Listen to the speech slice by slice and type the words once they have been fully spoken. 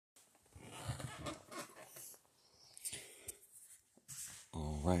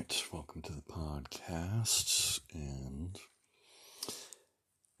right, welcome to the podcast, and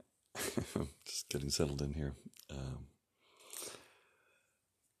just getting settled in here,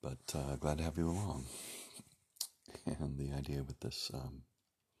 but glad to have you along. And the idea with this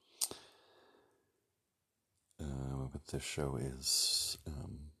show is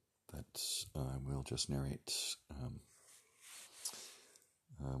that I will just narrate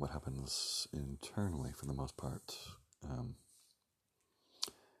what happens internally for the most part.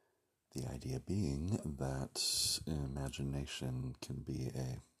 The idea being that imagination can be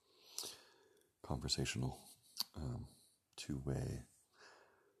a conversational, two-way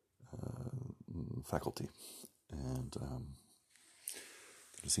faculty, and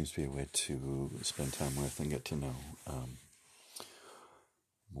it seems to be a way to spend time with and get to know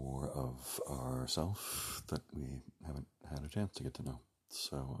more of ourselves that we haven't had a chance to get to know.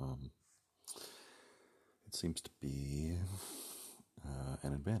 So it seems to be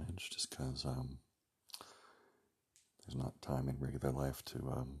an advantage just because there's not time in regular life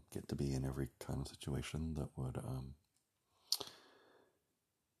to get to be in every kind of situation that would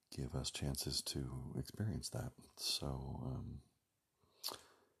give us chances to experience that. So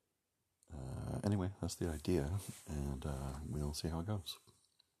anyway, that's the idea, and we'll see how it goes.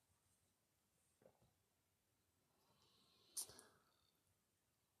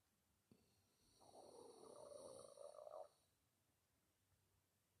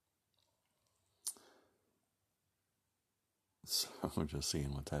 So just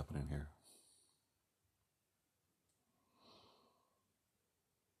seeing what's happening here.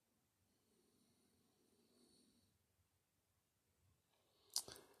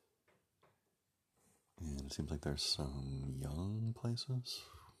 And it seems like there's some young places.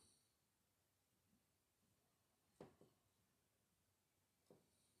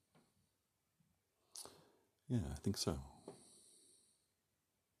 Yeah, I think so.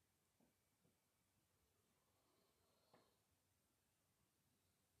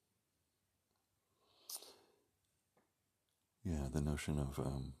 Yeah, the notion of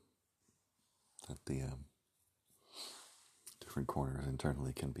that the different corners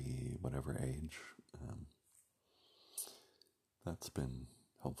internally can be whatever age. That's been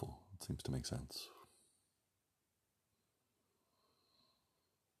helpful. It seems to make sense.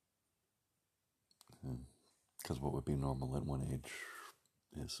 Because what would be normal at one age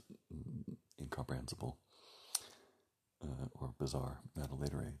is incomprehensible or bizarre at a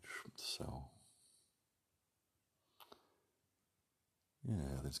later age. So,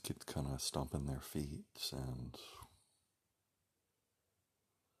 yeah, these kids kind of stomping their feet and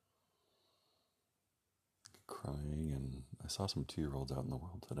crying, and I saw some 2-year-olds out in the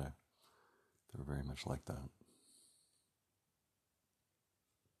world today. They were very much like that.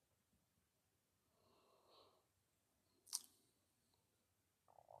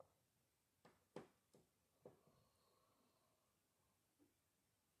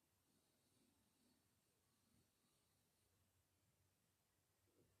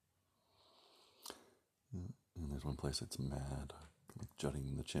 And there's one place that's mad, like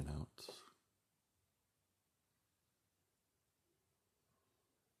jutting the chin out.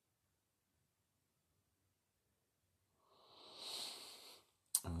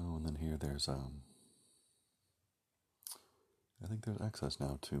 Oh, and then here there's I think there's access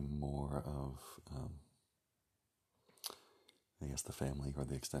now to more of I guess the family or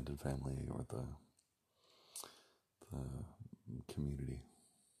the extended family or the community.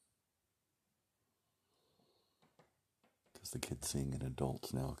 Because the kid's seeing an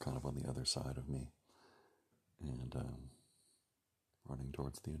adult now kind of on the other side of me and running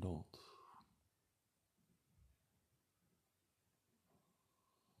towards the adult.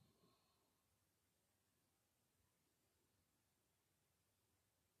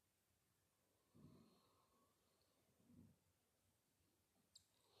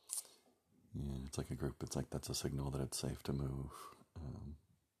 Yeah, it's like a group. It's like that's a signal that it's safe to move.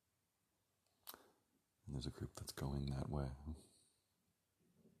 And there's a group that's going that way.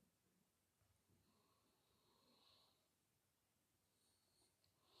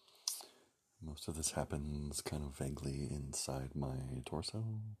 Most of this happens kind of vaguely inside my torso.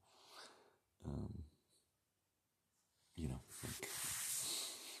 Like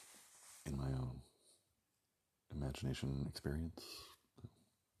in my own imagination experience.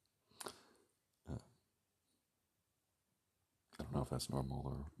 I don't know if that's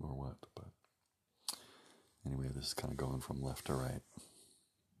normal or what, but anyway, this is kind of going from left to right.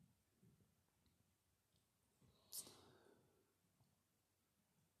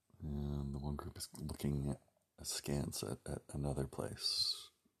 And the one group is looking askance at another place.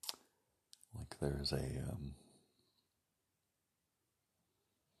 Like there's a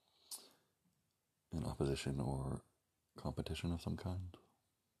an opposition or competition of some kind.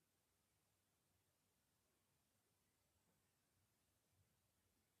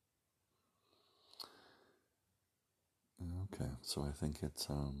 Okay, so I think it's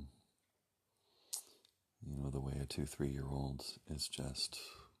the way a 2-3-year-old is just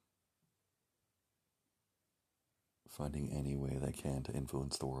finding any way they can to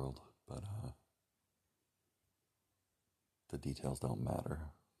influence the world, but the details don't matter.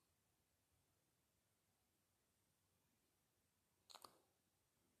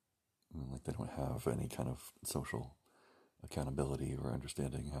 Like they don't have any kind of social accountability or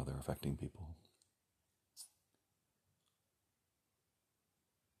understanding how they're affecting people.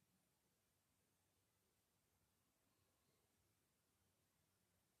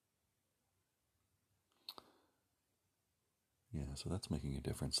 Yeah, so that's making a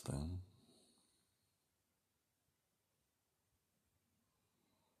difference then.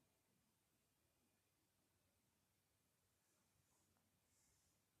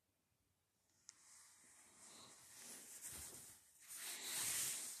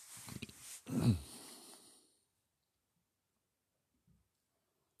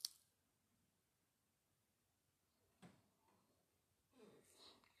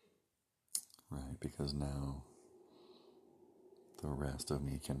 Right, because now the rest of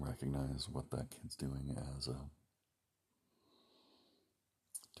me can recognize what that kid's doing as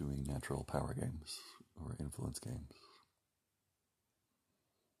doing natural power games or influence games.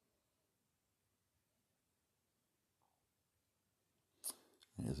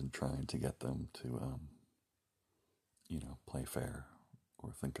 It isn't trying to get them to, play fair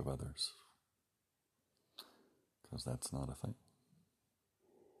or think of others, because that's not a thing.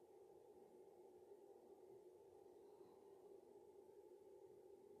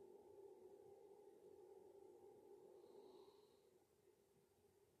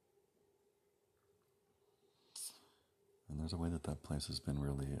 And there's a way that place has been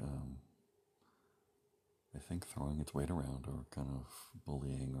really, I think, throwing its weight around or kind of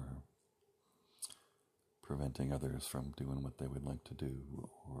bullying or preventing others from doing what they would like to do,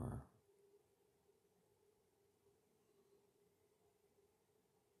 or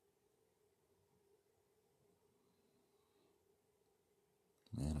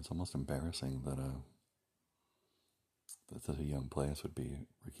man, it's almost embarrassing that such a young place would be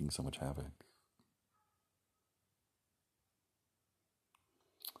wreaking so much havoc.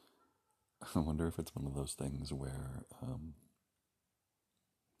 I wonder if it's one of those things where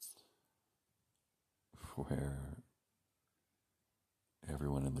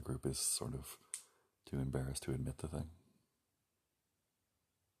everyone in the group is sort of too embarrassed to admit the thing.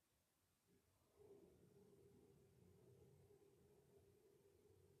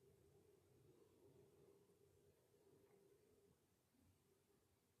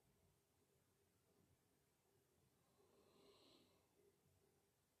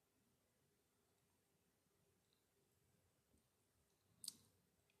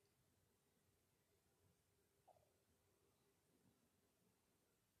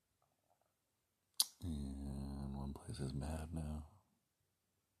 And one place is mad now.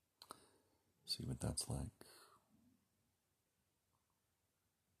 See what that's like.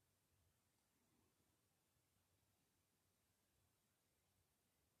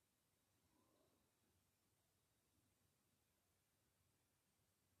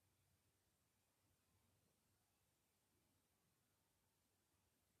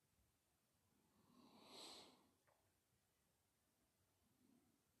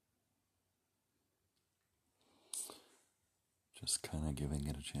 Just kind of giving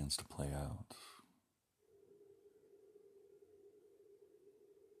it a chance to play out.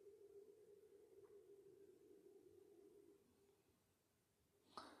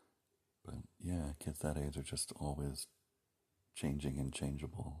 But yeah, kids that age are just always changing and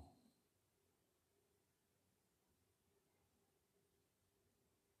changeable.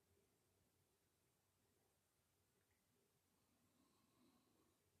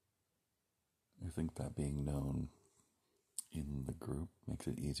 I think that being known in the group makes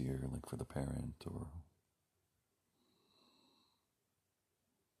it easier, like for the parent, or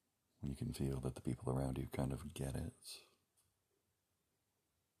when you can feel that the people around you kind of get it.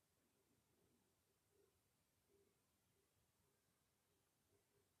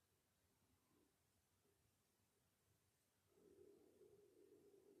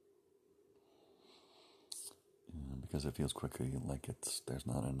 Because it feels quickly like there's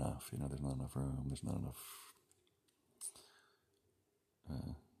not enough, there's not enough room, there's not enough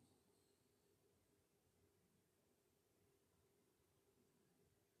yeah.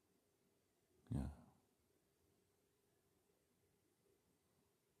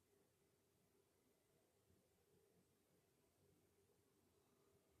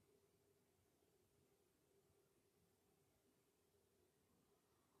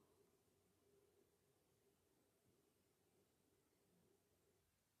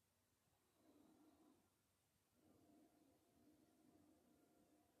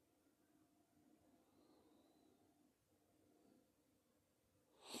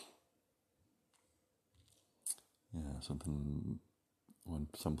 so then when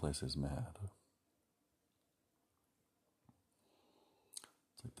someplace is mad,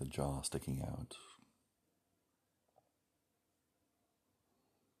 it's like the jaw sticking out.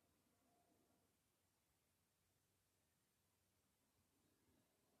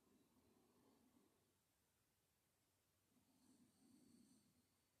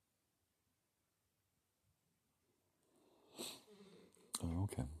 Oh,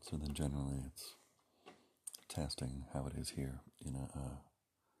 okay. So then generally it's testing how it is here in a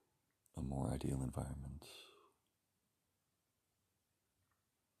more ideal environment.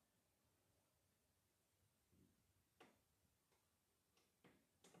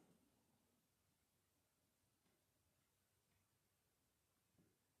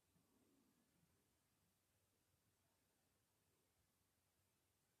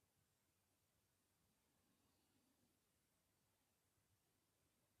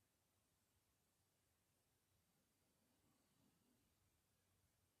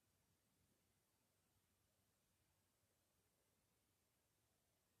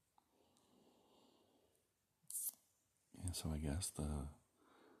 Yeah, so I guess the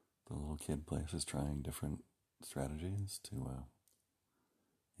little kid place is trying different strategies to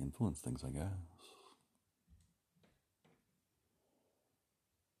influence things, I guess.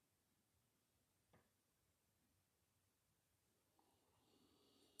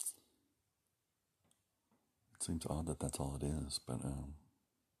 It seems odd that that's all it is, but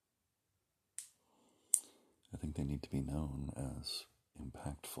I think they need to be known as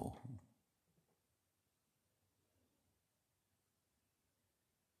impactful.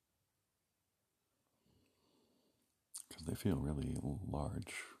 Because they feel really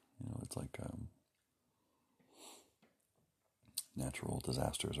large. It's like natural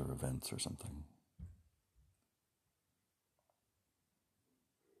disasters or events or something.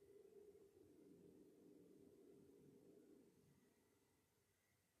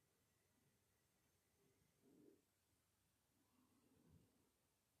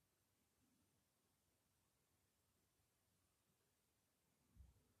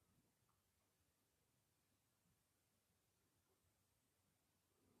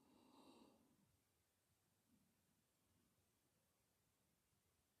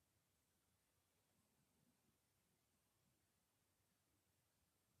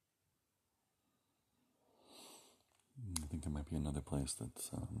 I think there might be another place that's,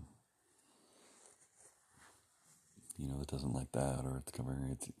 that doesn't like that, or it's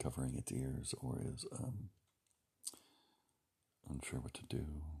covering its ears, or is unsure what to do.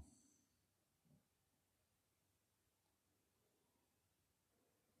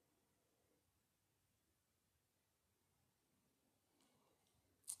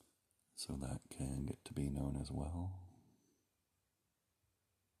 So that can get to be known as well.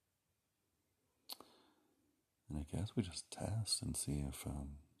 And I guess we just test and see if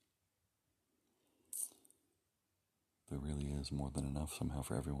there really is more than enough somehow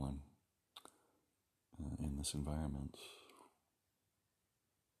for everyone in this environment.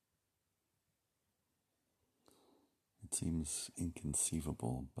 It seems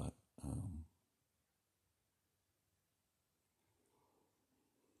inconceivable, but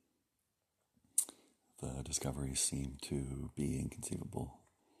the discoveries seem to be inconceivable.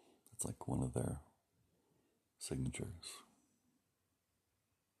 It's like one of their signatures.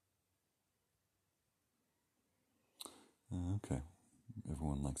 Okay,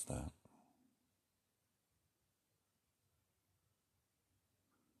 everyone likes that.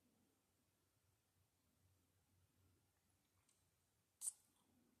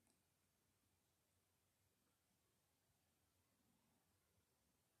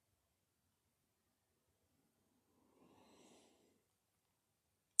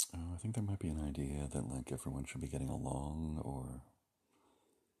 I think there might be an idea that like everyone should be getting along, or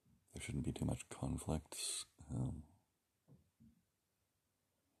there shouldn't be too much conflict.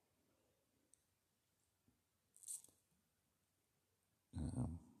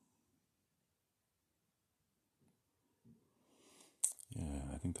 Yeah,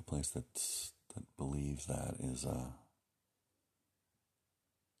 I think the place that believes that is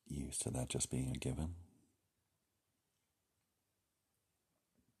used to that just being a given.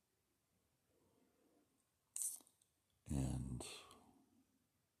 And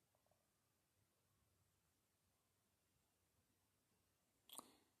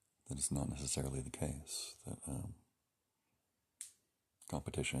that is not necessarily the case, that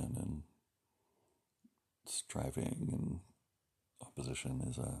competition and striving and opposition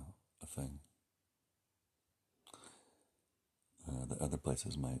is a thing that other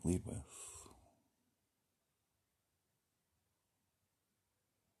places might lead with.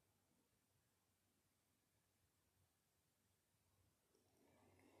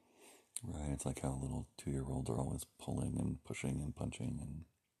 Right, it's like how little 2-year-olds are always pulling and pushing and punching and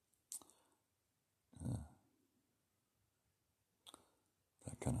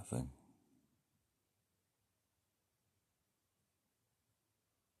that kind of thing.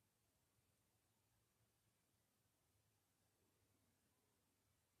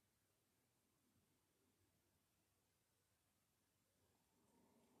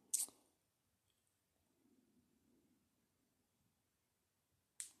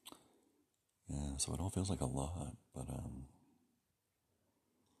 Yeah, so it all feels like a lot, but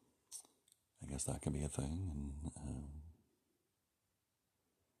I guess that can be a thing, and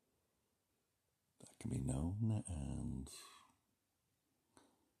that can be known, and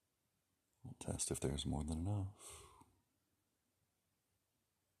we'll test if there's more than enough.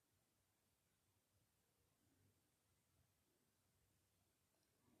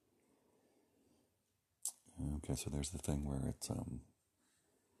 Okay, so there's the thing where it's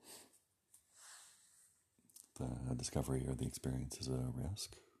the discovery or the experience is a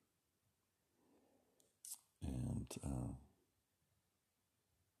risk, and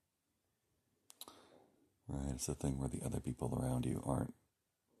right, it's the thing where the other people around you aren't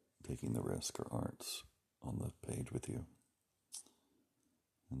taking the risk or aren't on the page with you,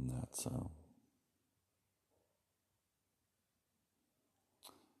 and that's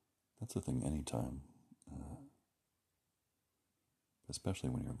the thing anytime, especially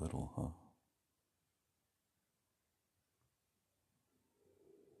when you're little, huh?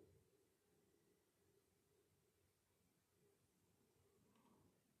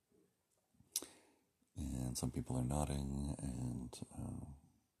 And some people are nodding, and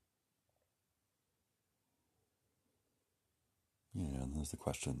yeah, and there's the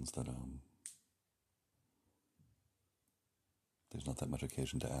questions that there's not that much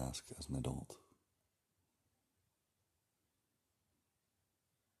occasion to ask as an adult.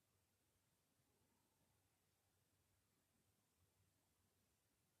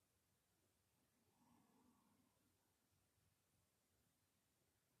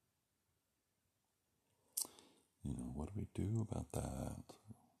 What do we do about that?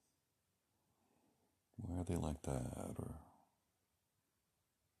 Why are they like that? Or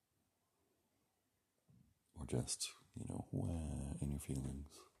just, wah in your feelings.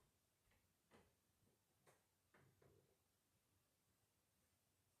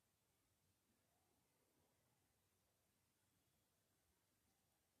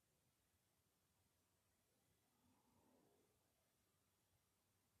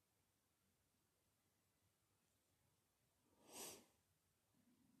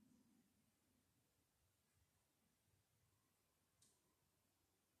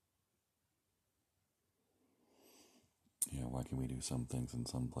 Why can we do some things in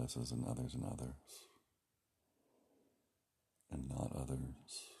some places and others in others? And not others?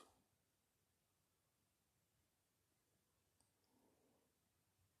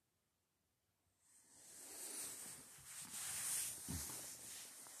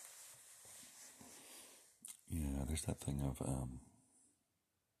 Yeah, there's that thing of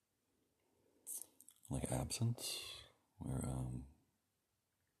like absence, where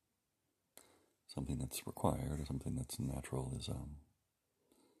something that's required or something that's natural is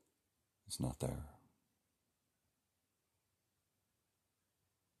it's not there.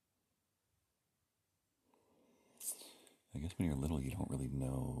 I guess when you're little, you don't really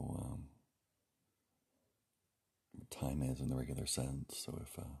know what time is in the regular sense. So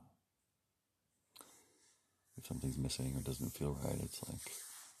if something's missing or doesn't feel right, it's like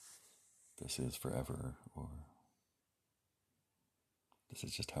this is forever, or this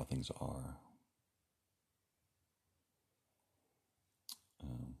is just how things are.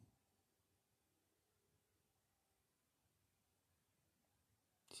 Um,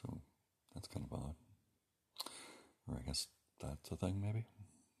 so that's kind of odd. Or I guess that's a thing, maybe.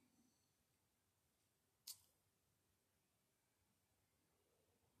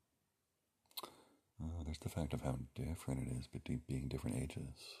 There's the fact of how different it is between being different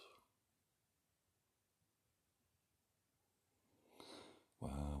ages.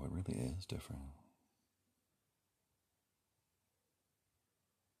 Wow, it really is different.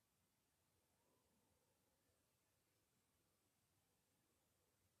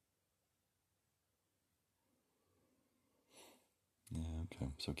 Yeah,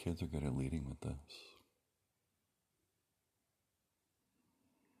 okay. So kids are good at leading with this.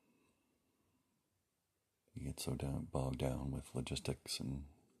 You get so bogged down with logistics and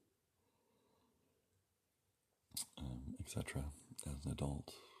etc. as an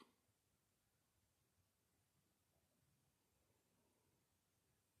adult.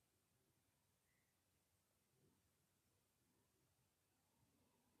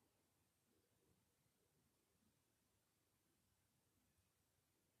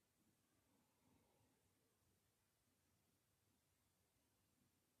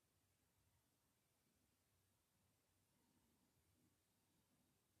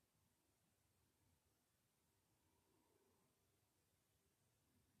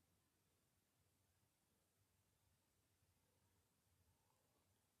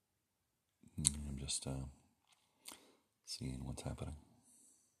 just seeing what's happening.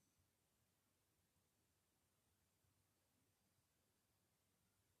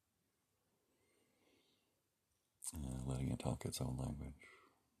 Letting it talk its own language.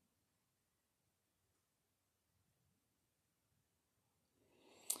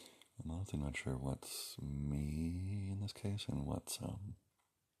 I'm honestly not sure what's me in this case and what's I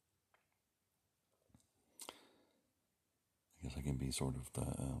guess I can be sort of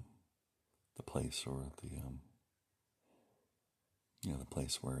the place or the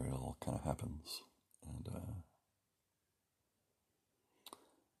place where it all kind of happens, and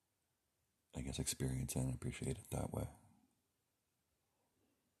I guess experience and appreciate it that way,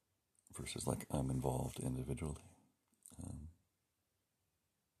 versus like I'm involved individually.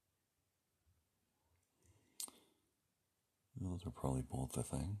 Those are probably both a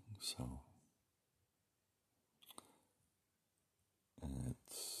thing, so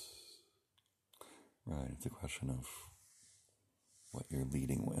it's a question of what you're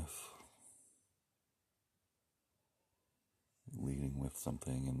leading with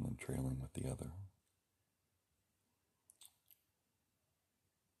something and then trailing with the other.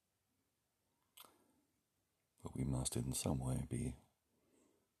 But we must in some way be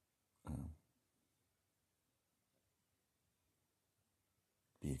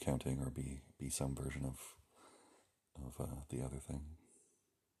accounting or be some version of the other thing.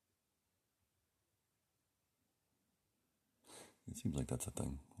 It seems like that's a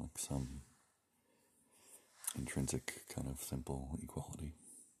thing, like some intrinsic kind of simple equality.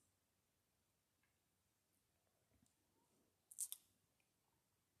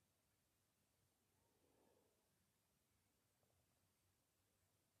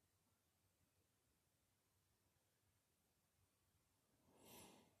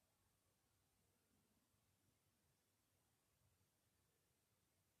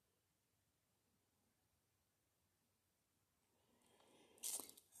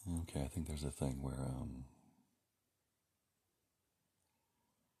 Okay, I think there's a thing where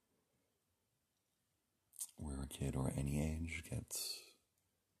a kid or any age gets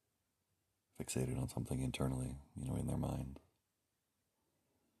fixated on something internally, in their mind,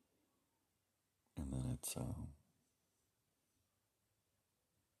 and then it's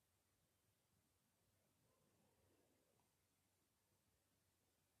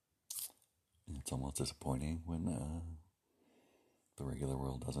almost disappointing when the regular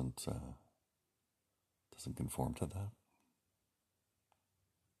world doesn't conform to that.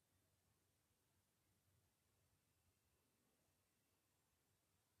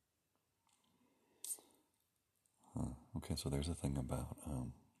 Okay, so there's a thing about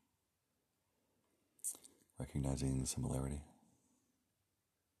recognizing the similarity.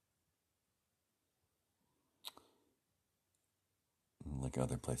 Like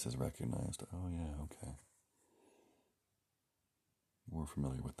other places recognized, oh yeah, okay. We're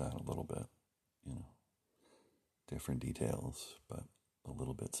familiar with that a little bit, different details, but a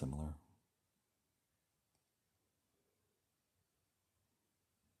little bit similar.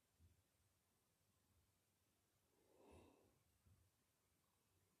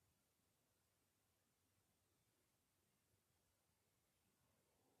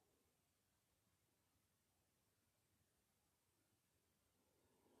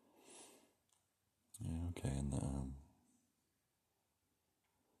 Yeah, okay, and I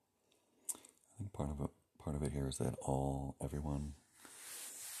think part of it here is that everyone,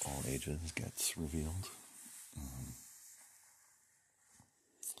 all ages gets revealed.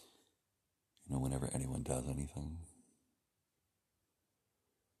 Whenever anyone does anything.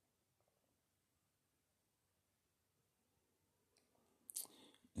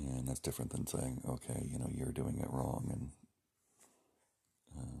 And that's different than saying, okay, you're doing it wrong and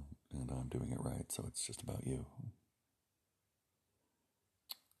I'm doing it right, so it's just about you.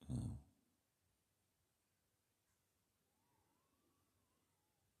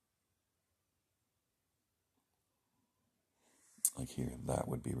 Like here, that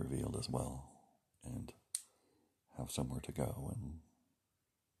would be revealed as well, and have somewhere to go. And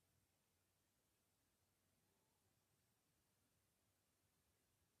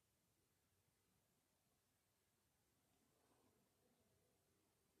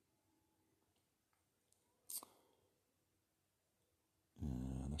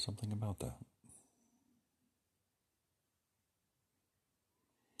there's something about that,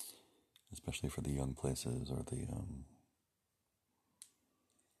 especially for the young places or the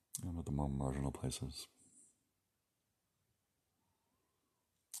the more marginal places.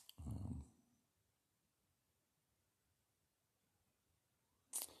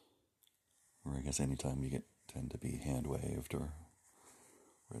 Or I guess anytime you tend to be hand waved or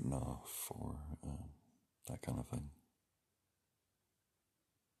written off or that kind of thing.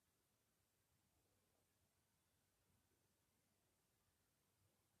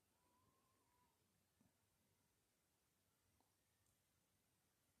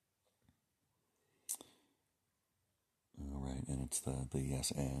 All right, and it's the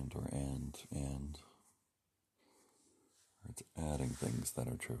yes and or and, or it's adding things that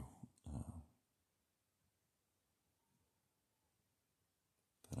are true.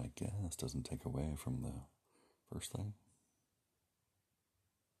 That I guess doesn't take away from the first thing.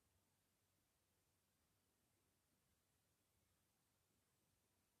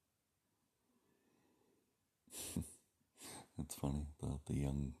 It's funny,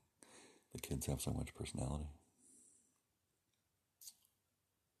 the kids have so much personality.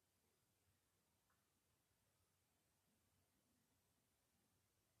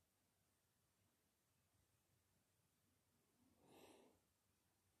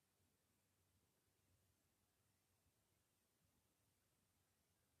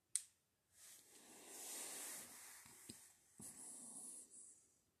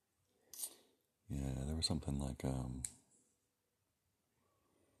 Yeah, there was something like, God,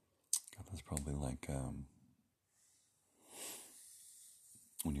 that's probably like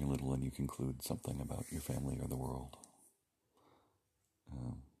when you're little and you conclude something about your family or the world.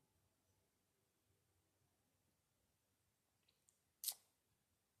 Um,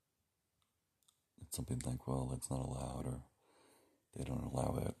 it's something like, well, it's not allowed, or they don't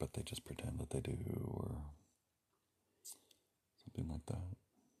allow it, but they just pretend that they do, or something like that.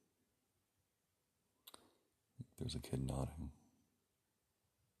 There's a kid nodding.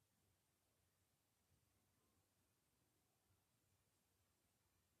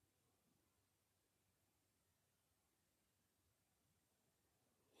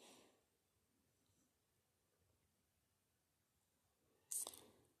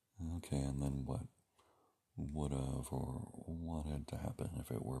 Okay, and then what would have or wanted to happen if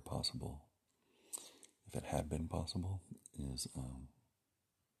it were possible, if it had been possible, is,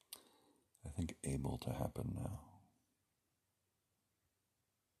 I think, able to happen now.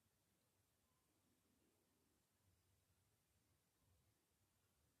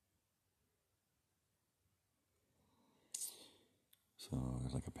 So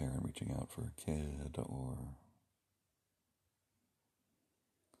there's like a parent reaching out for a kid, or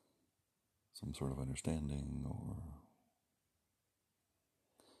some sort of understanding, or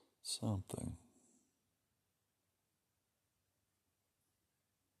something.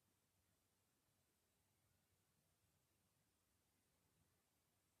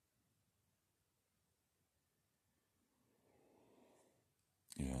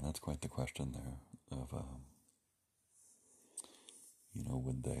 Yeah, that's quite the question there of,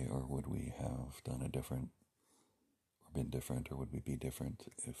 would they or would we have done a different, or been different, or would we be different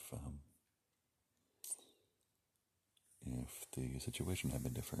if the situation had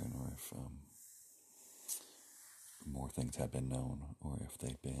been different, or if more things had been known, or if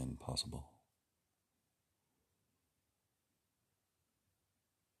they'd been possible.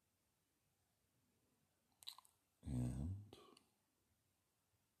 And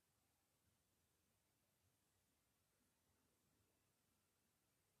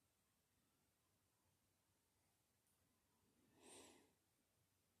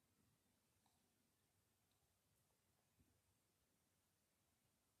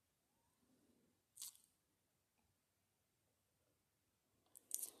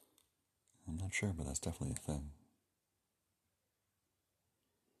I'm not sure, but that's definitely a thing.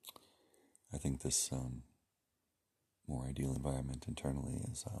 I think this more ideal environment internally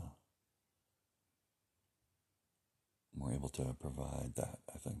is more able to provide that,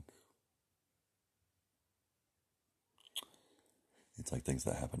 I think. It's like things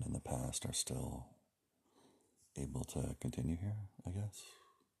that happened in the past are still able to continue here, I guess.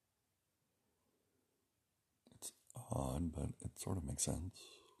 It's odd, but it sort of makes sense.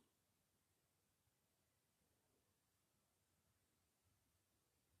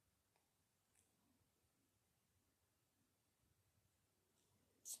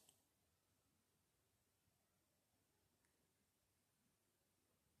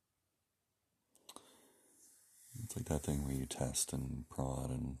 It's like that thing where you test and prod,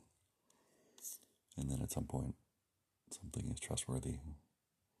 and then at some point something is trustworthy,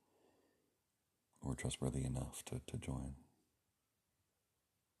 or trustworthy enough to join.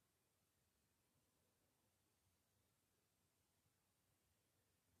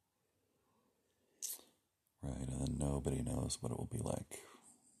 Right, and then nobody knows what it will be like.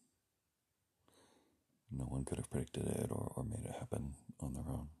 No one could have predicted it or made it happen on their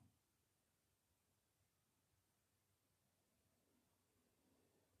own.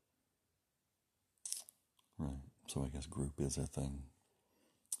 So I guess group is a thing,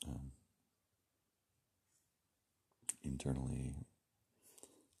 um, internally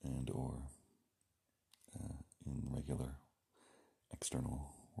and or in the regular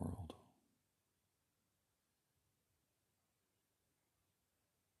external world.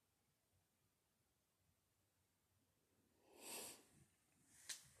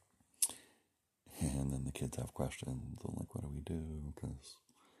 And then the kids have questions, like, what do we do? Because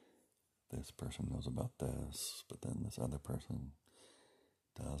this person knows about this, but then this other person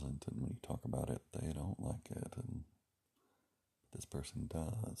doesn't. And when you talk about it, they don't like it. And this person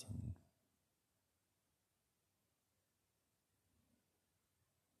does. And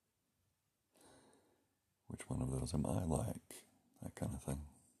which one of those am I like? That kind of thing.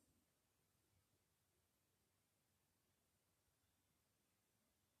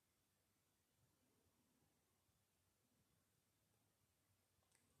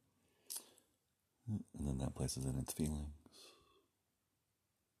 And then that places in its feelings.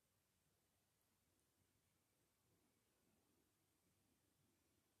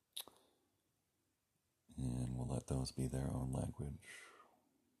 And we'll let those be their own language.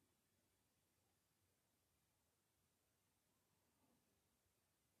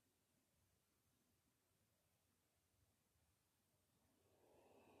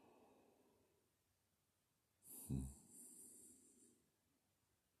 Hmm.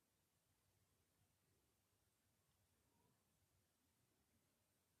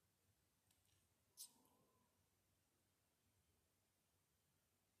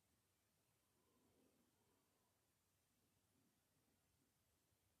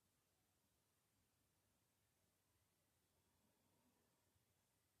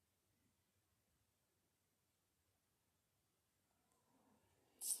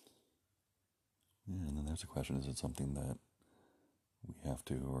 Yeah, and then there's a question, is it something that we have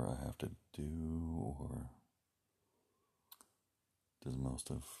to or I have to do, or does most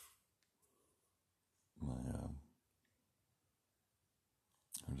of my,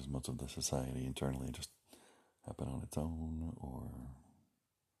 or does most of the society internally just happen on its own, or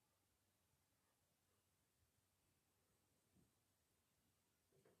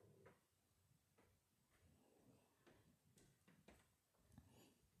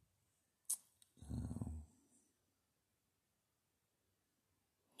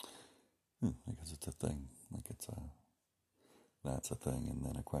I guess it's a thing, like that's a thing, and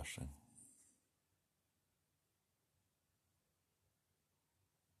then a question.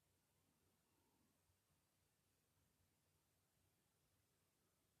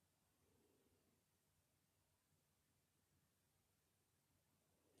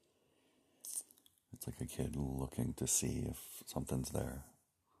 It's like a kid looking to see if something's there,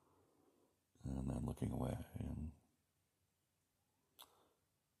 and then looking away, and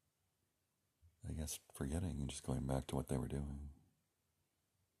I guess forgetting and just going back to what they were doing.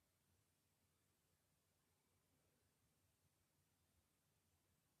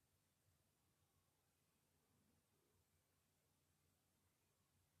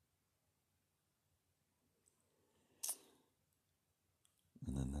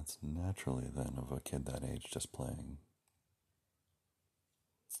 And then that's naturally then of a kid that age just playing.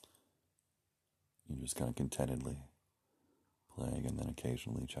 You just kind of contentedly playing, and then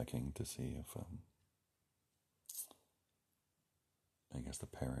occasionally checking to see if, I guess, the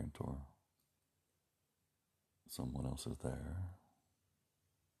parent or someone else is there.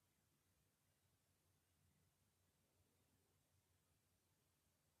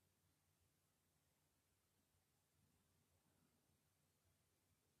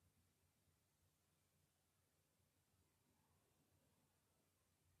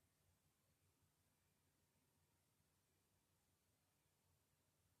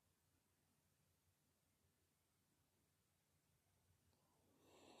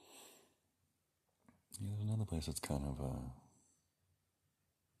 Yeah, there's another place that's kind of I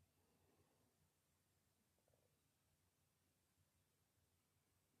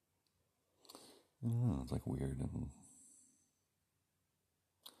don't know, it's like weird and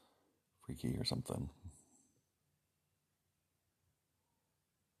freaky or something.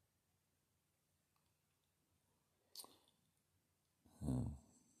 Uh,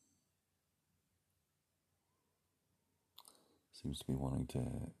 Seems to be wanting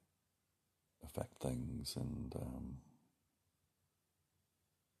to affect things, and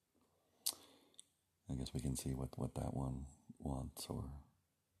I guess we can see what that one wants, or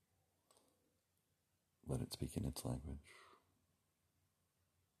let it speak in its language.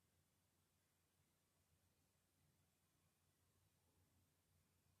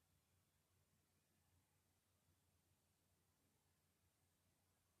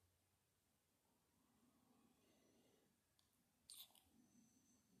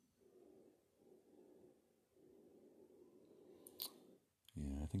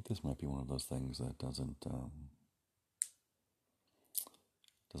 think this might be one of those things that doesn't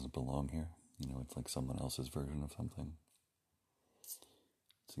belong here. It's like someone else's version of something.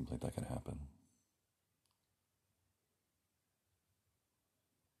 It seems like that could happen.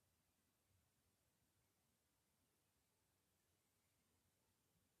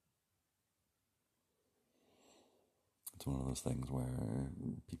 It's one of those things where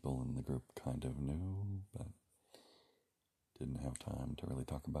people in the group kind of knew, but didn't have time to really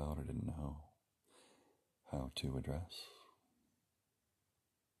talk about or didn't know how to address.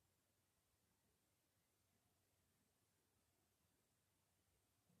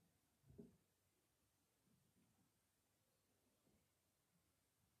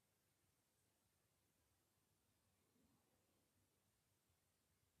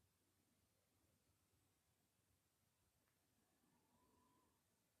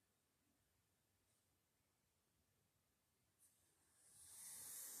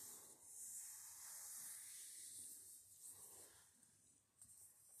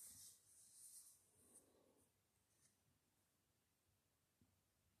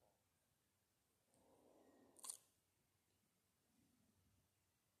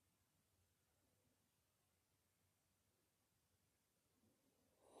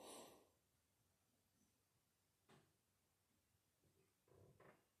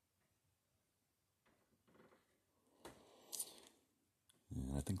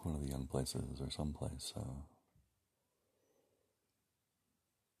 And I think one of the young places or someplace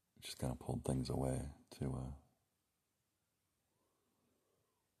just kind of pulled things away to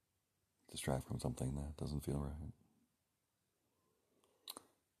distract from something that doesn't feel right,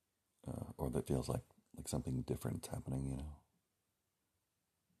 or that feels like something different's happening.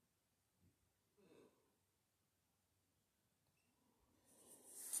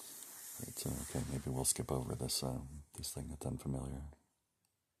 It's okay. Maybe we'll skip over this thing that's unfamiliar.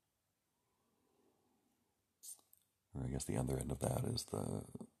 Or I guess the other end of that is the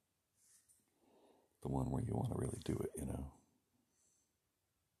one where you want to really do it. I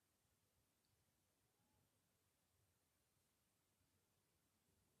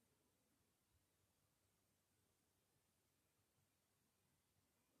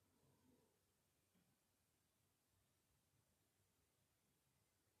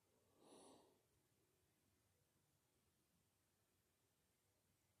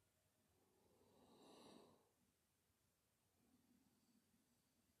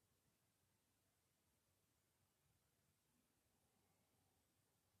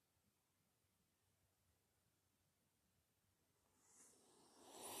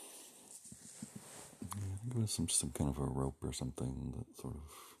think it was some kind of a rope or something that sort of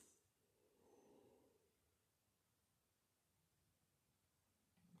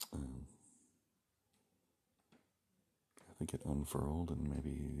I think it unfurled and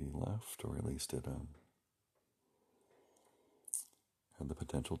maybe left, or at least it had the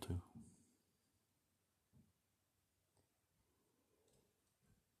potential to.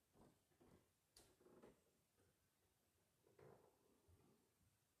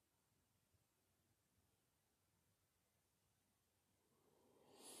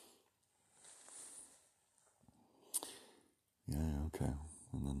 Yeah, okay.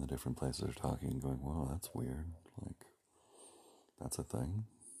 And then the different places are talking and going, whoa, that's weird. Like, that's a thing.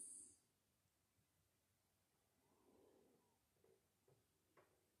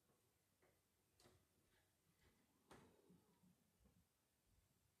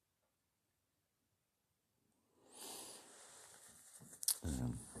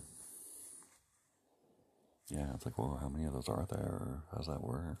 And yeah, it's like, well, how many of those are there? Or how does that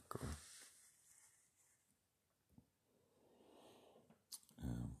work? Or,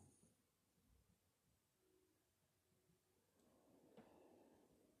 um,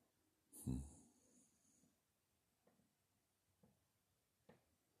 hmm.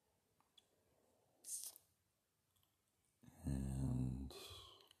 And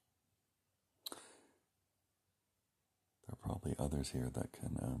there are probably others here that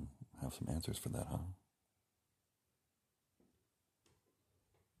can have some answers for that, huh?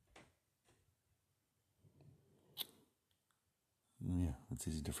 Yeah, it's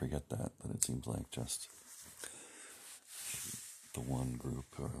easy to forget that it seems like just the one group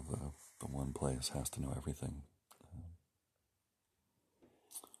or the one place has to know everything.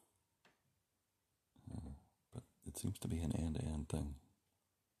 But it seems to be an and thing.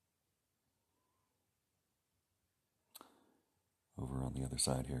 Over on the other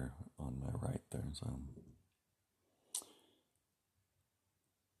side here, on my right, there's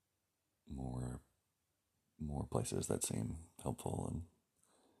more places that seem helpful and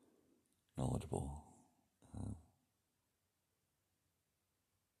knowledgeable.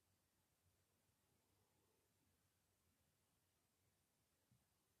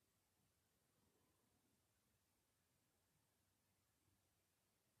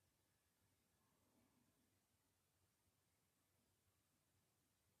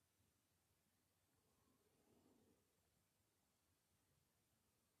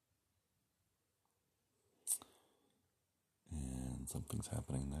 something's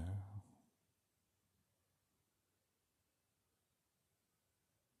happening there.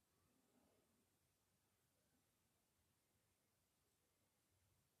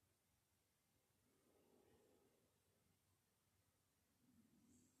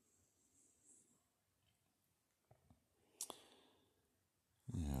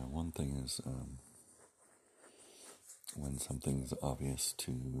 Yeah, one thing is when something's obvious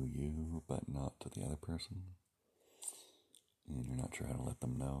to you but not to the other person, and you're not sure how to let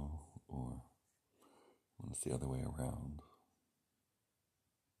them know, or when it's the other way around.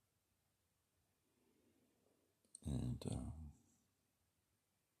 And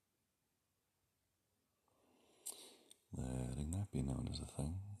letting that be known as a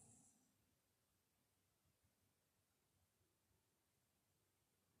thing.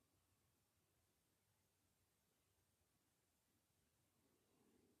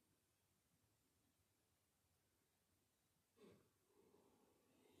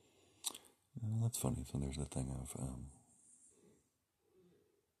 That's funny. So there's the thing of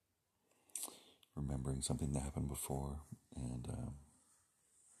remembering something that happened before, and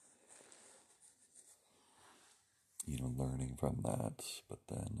learning from that. But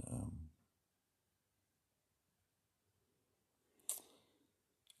then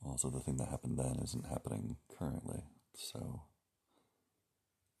also the thing that happened then isn't happening currently. So,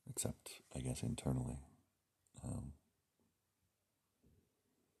 except I guess internally.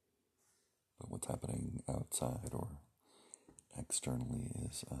 But what's happening outside or externally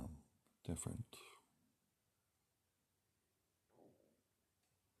is different.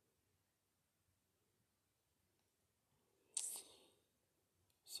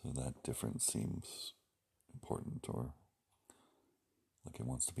 So that difference seems important, or like it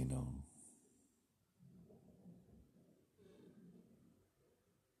wants to be known.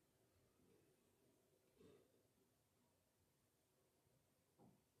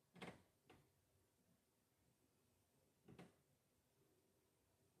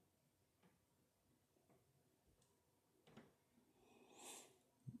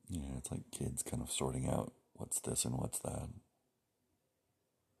 Yeah, it's like kids kind of sorting out what's this and what's that.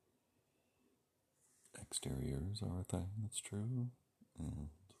 Exteriors are a thing, that's true. And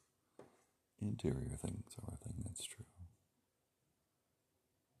interior things are a thing, that's true.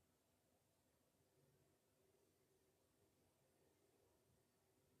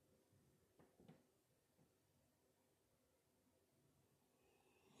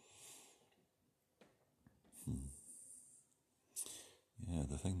 Yeah,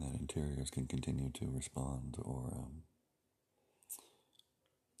 the thing that interiors can continue to respond or,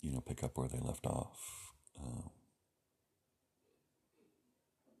 pick up where they left off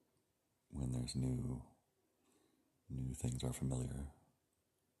when there's new things are familiar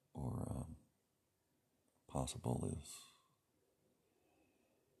or possible is,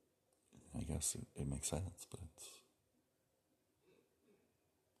 I guess it makes sense, but it's,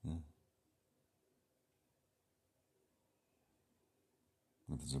 yeah.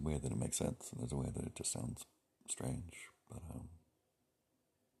 There's a way that it makes sense, and there's a way that it just sounds strange, but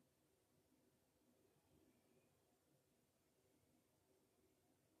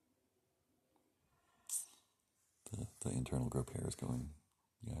the internal group here is going,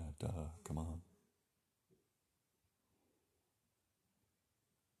 yeah, duh, come on.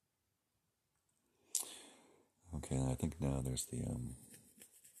 Okay, I think now there's the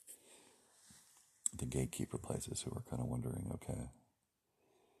gatekeeper places who are kind of wondering, okay,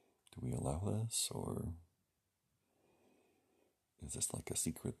 do we allow this, or is this like a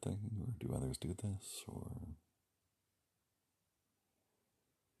secret thing, or do others do this, or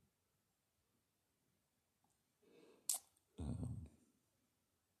um,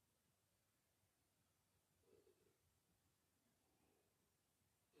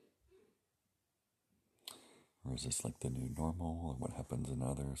 or is this like the new normal, or what happens in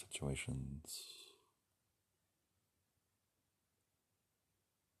other situations?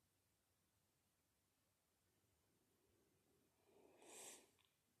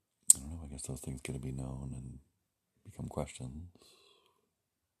 I don't know, I guess those things get to be known and become questions.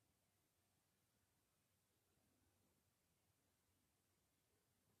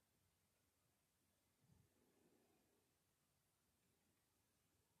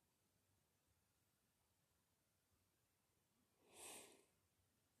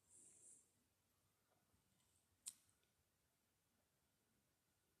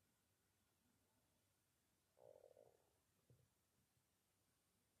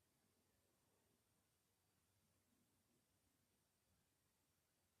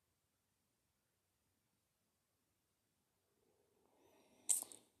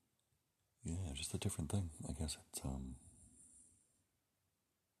 Yeah, just a different thing. I guess it's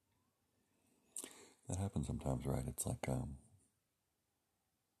That happens sometimes, right? It's like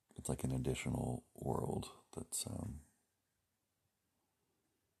an additional world that's you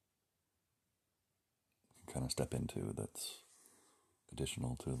can kind of step into that's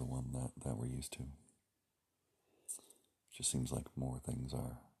additional to the one that we're used to. It just seems like more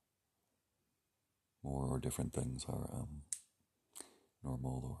or different things are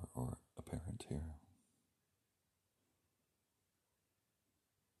normal or apparent here.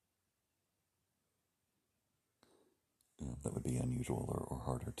 That would be unusual or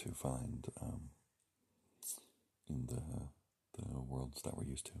harder to find in the worlds that we're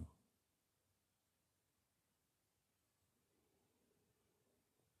used to.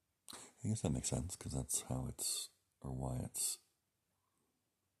 I guess that makes sense because that's how it's, or why it's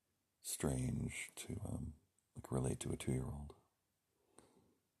strange to like relate to a 2-year-old,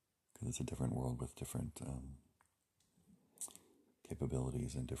 because it's a different world with different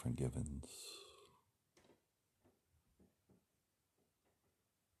capabilities and different givens.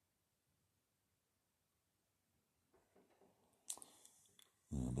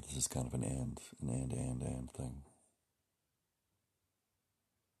 But this is kind of an and thing.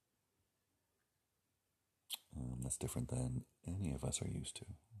 That's different than any of us are used to.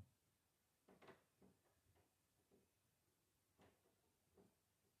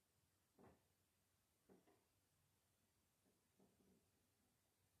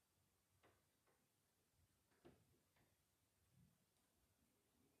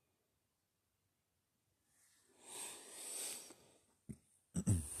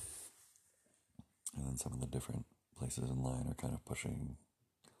 And then some of the different places in line are kind of pushing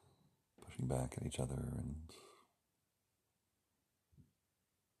back at each other, and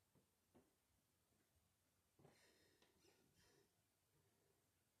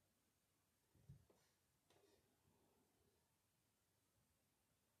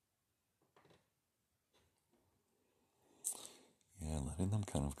yeah, letting them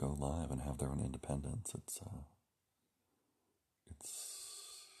kind of go live and have their own independence. It's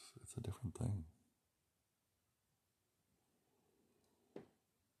a different thing.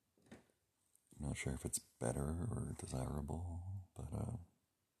 I'm not sure if it's better or desirable, but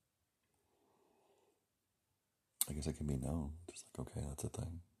I guess it can be known. Just like, okay, that's a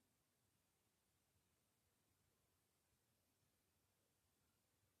thing.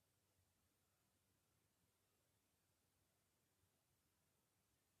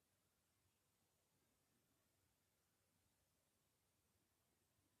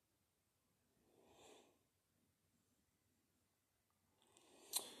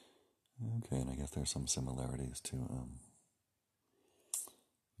 Okay, and I guess there's some similarities to,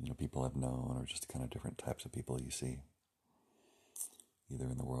 people I've known, or just kind of different types of people you see, either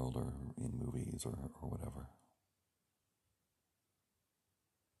in the world or in movies or whatever.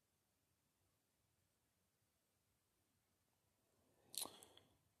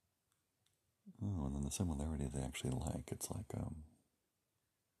 Oh, and then the similarity they actually like. It's like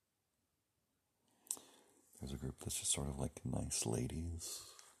there's a group that's just sort of like nice ladies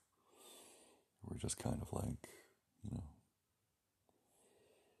who are just kind of like,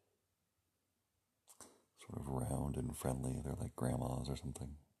 sort of round and friendly. They're like grandmas or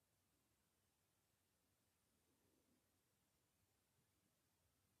something.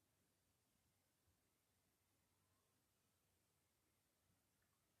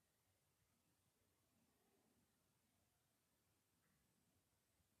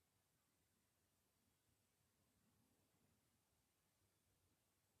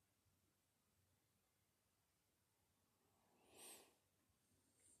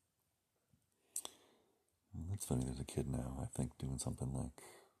 And that's funny. There's a kid now, I think, doing something like,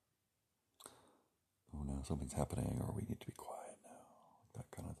 oh no, something's happening, or we need to be quiet now,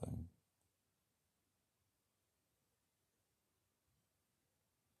 that kind of thing.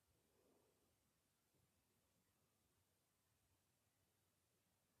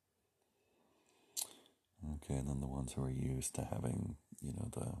 Okay, and then the ones who are used to having,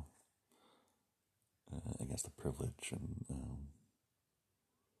 I guess the privilege and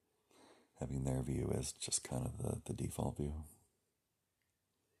having their view as just kind of the default view.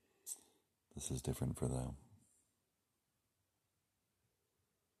 This is different for them.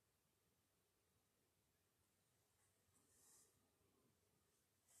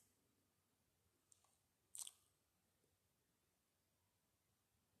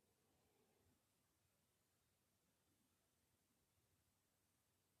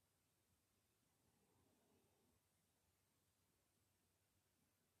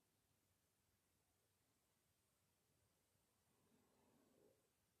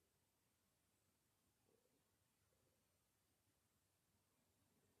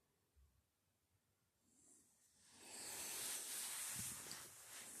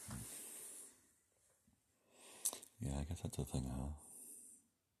 guess that's a thing, huh?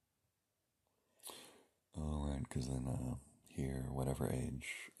 Oh, right, because then here, whatever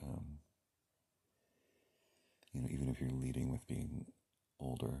age, even if you're leading with being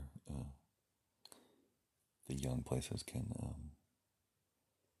older, the young places can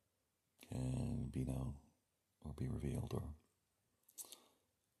be known or be revealed, or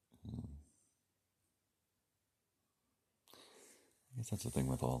I guess that's the thing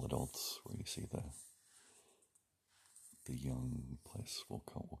with all adults, where you see the young place will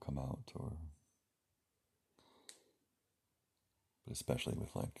come out, or but especially with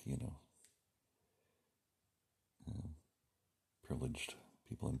privileged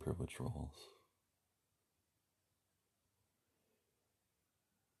people in privileged roles.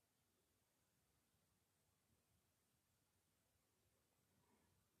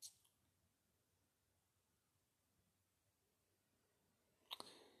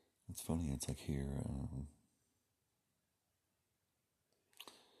 It's funny. It's like here,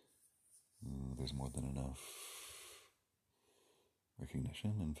 there's more than enough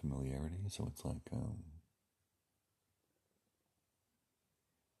recognition and familiarity. So it's like, I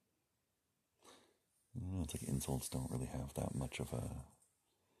don't know, it's like insults don't really have that much of a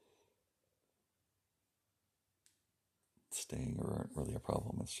sting, or aren't really a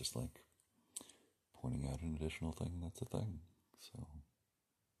problem. It's just like pointing out an additional thing that's a thing. So,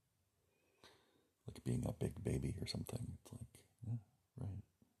 like being a big baby or something. It's like, yeah, right.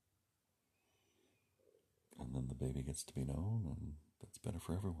 And then the baby gets to be known, and that's better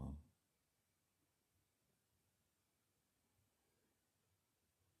for everyone.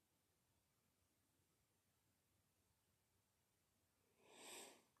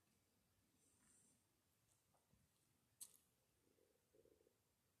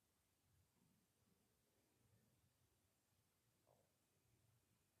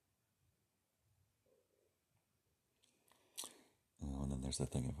 And then there's the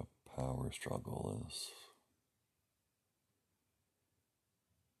thing of a power struggle is,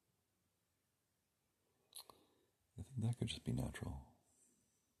 I think that could just be natural.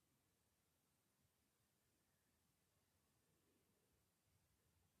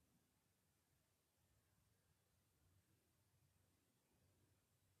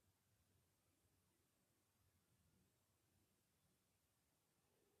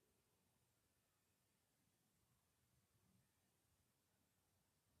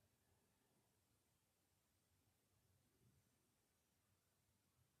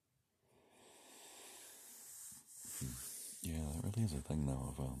 Yeah, that really is a thing,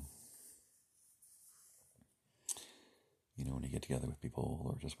 though, of, when you get together with people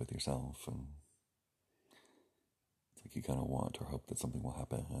or just with yourself, and it's like you kind of want or hope that something will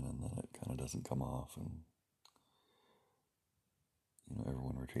happen, and then it kind of doesn't come off, and,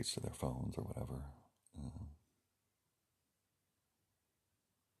 everyone retreats to their phones or whatever. And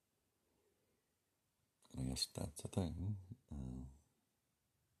I guess that's a thing.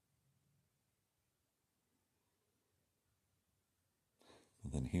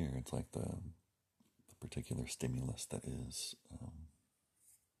 But then here, it's like the particular stimulus that is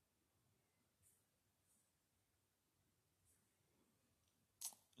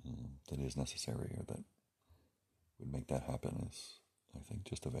that is necessary, or that would make that happen, is, I think,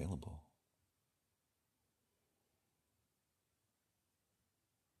 just available.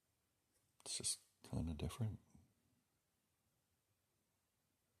 It's just kind of different.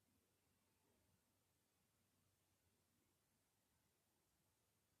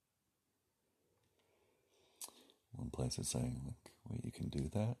 One place is saying, like, wait, you can do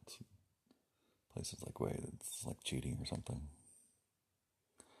that? Places like, wait, it's like cheating or something.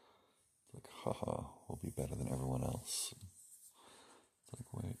 It's like, haha, we'll be better than everyone else. It's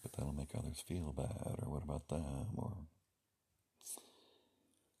like, wait, but that'll make others feel bad, or what about them, or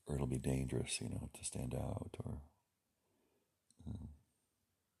it'll be dangerous, to stand out, or,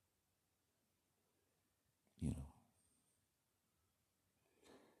 you know,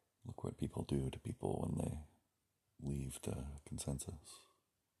 look what people do to people when they leave the consensus.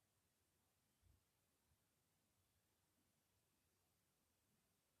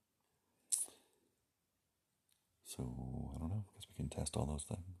 So, I don't know, because we can test all those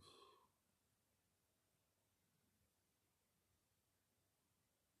things.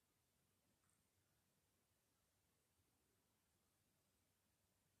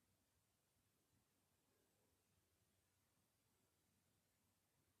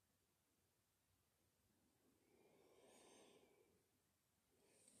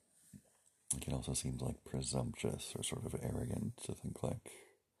 It also seems like presumptuous or sort of arrogant to think like,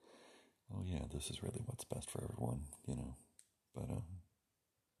 oh yeah, this is really what's best for everyone, But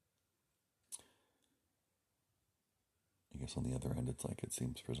I guess on the other end, it's like it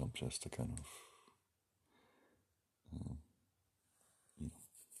seems presumptuous to kind of, you know,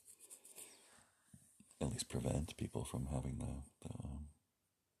 at least prevent people from having the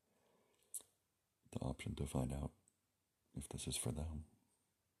option to find out if this is for them.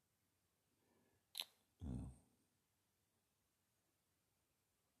 Uh,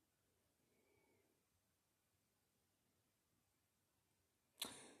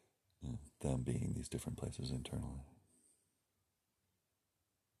 them being these different places internally.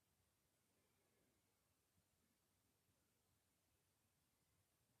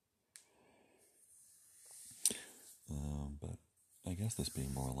 But I guess this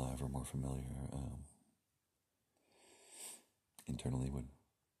being more alive or more familiar internally would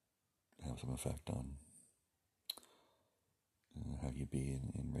have some effect on how you'd be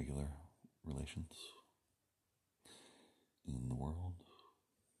in regular relations in the world.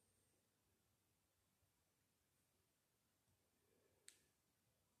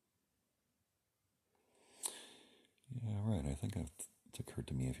 Yeah, right. I think it's occurred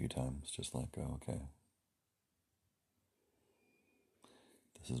to me a few times, just like, oh, okay,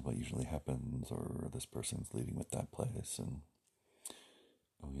 this is what usually happens, or this person's leading with that place, and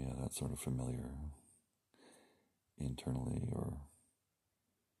oh yeah, that's sort of familiar internally, or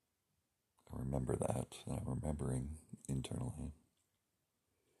I remember that, and I'm remembering internally.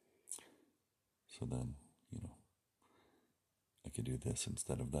 So then, I could do this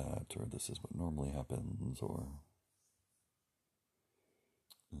instead of that, or this is what normally happens, or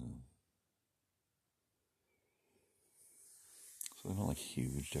so they're not like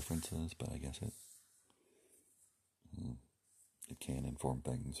huge differences, but I guess it can inform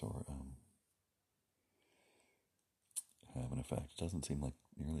things or have an effect. It doesn't seem like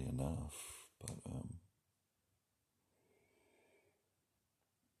nearly enough, but I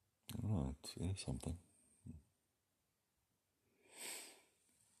don't know. It is something.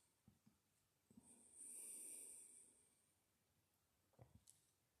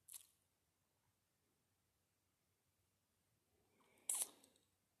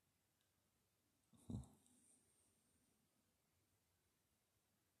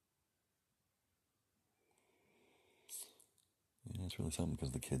 Yeah, it's really something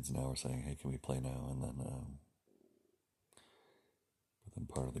because the kids now are saying, "Hey, can we play now?" And then, but then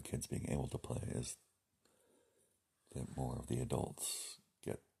part of the kids being able to play is that more of the adults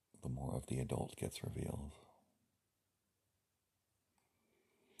the more of the adult gets revealed.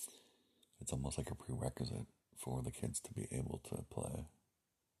 It's almost like a prerequisite for the kids to be able to play.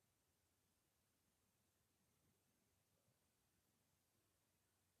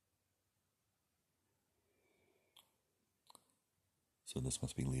 So this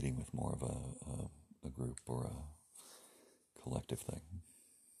must be leading with more of a group or a collective thing.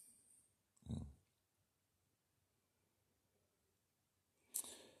 Yeah.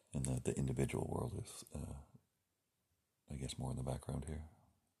 And the individual world is, I guess, more in the background here.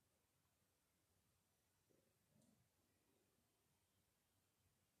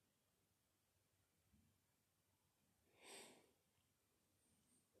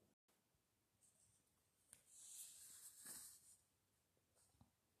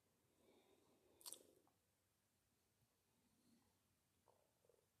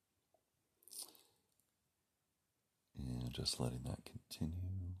 And just letting that continue.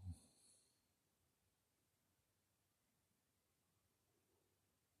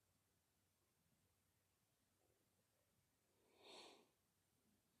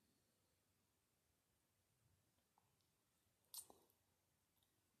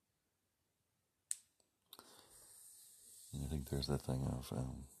 And I think there's that thing of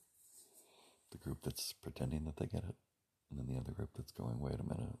the group that's pretending that they get it, and then the other group that's going, wait a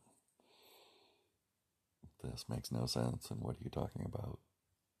minute, this makes no sense, and what are you talking about?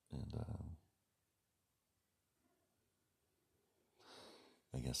 And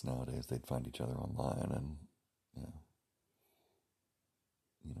I guess nowadays they'd find each other online and,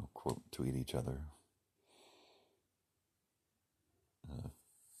 quote, tweet each other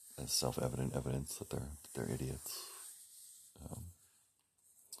as self-evident evidence that they're idiots.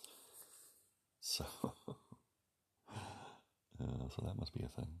 So, so that must be a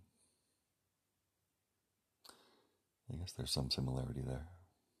thing. I guess there's some similarity there,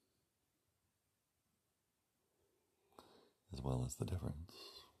 as well as the difference.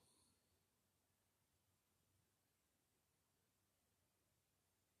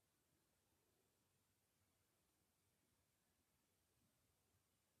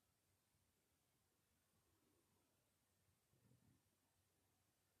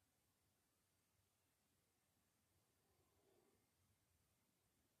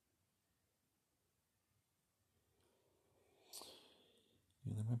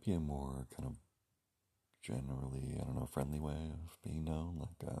 might be a more kind of generally, I don't know, friendly way of being known,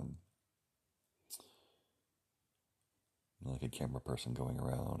 like a camera person going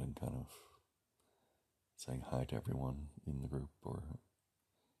around and kind of saying hi to everyone in the group or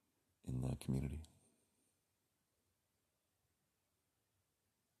in the community.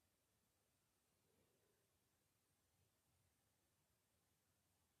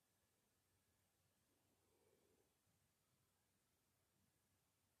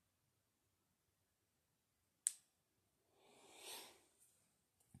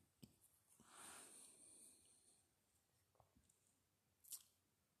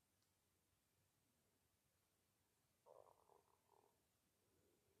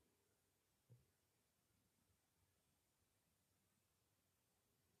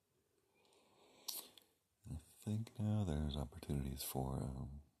 I think now there's opportunities for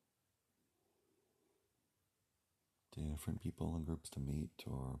different people and groups to meet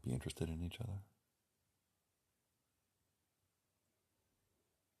or be interested in each other.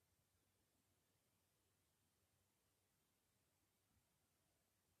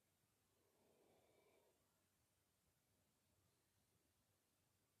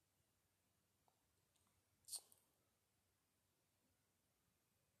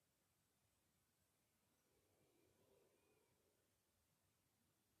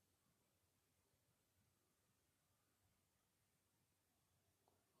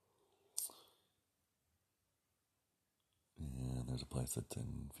 And there's a place that's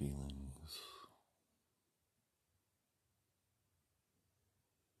in feelings.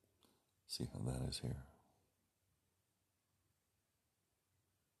 See how that is here.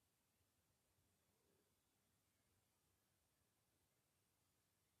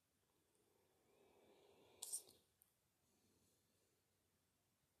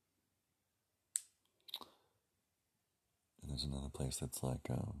 And there's another place that's like,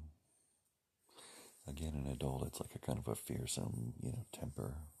 again, an adult. It's like a kind of a fearsome,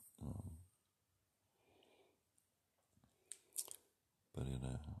 temper. But in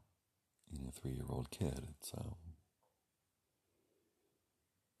a 3-year-old kid, it's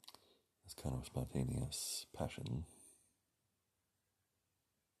kind of spontaneous passion.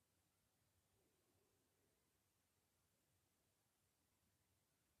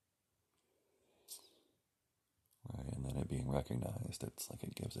 Right, and then it being recognized, it's like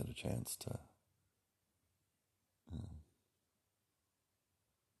it gives it a chance to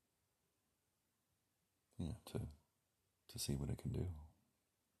to see what it can do.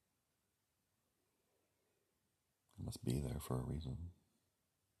 It must be there for a reason.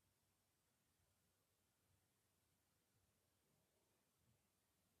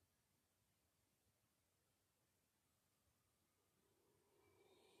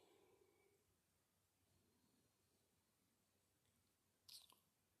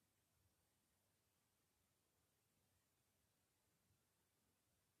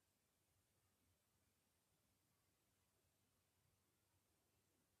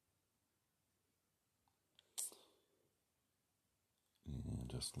 And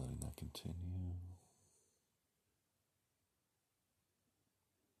just letting that continue.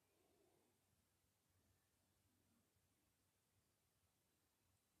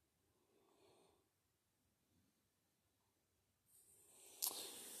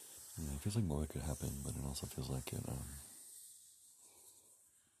 Yeah, it feels like more could happen, but it also feels like it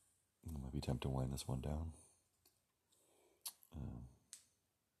might be time to wind this one down.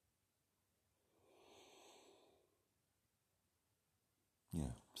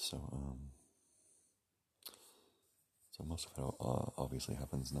 Yeah, so most of it obviously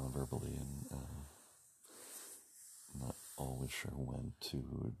happens non-verbally, and I'm not always sure when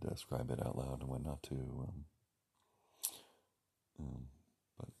to describe it out loud and when not to.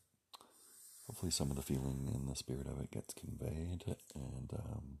 But hopefully some of the feeling and the spirit of it gets conveyed, and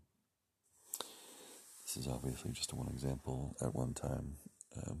this is obviously just one example at one time,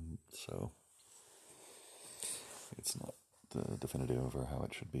 so it's not the definitive or how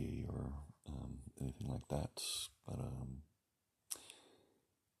it should be or anything like that, but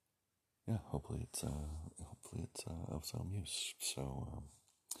yeah, hopefully it's of some use. So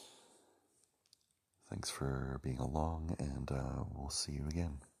thanks for being along, and we'll see you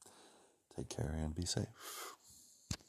again. Take care and be safe.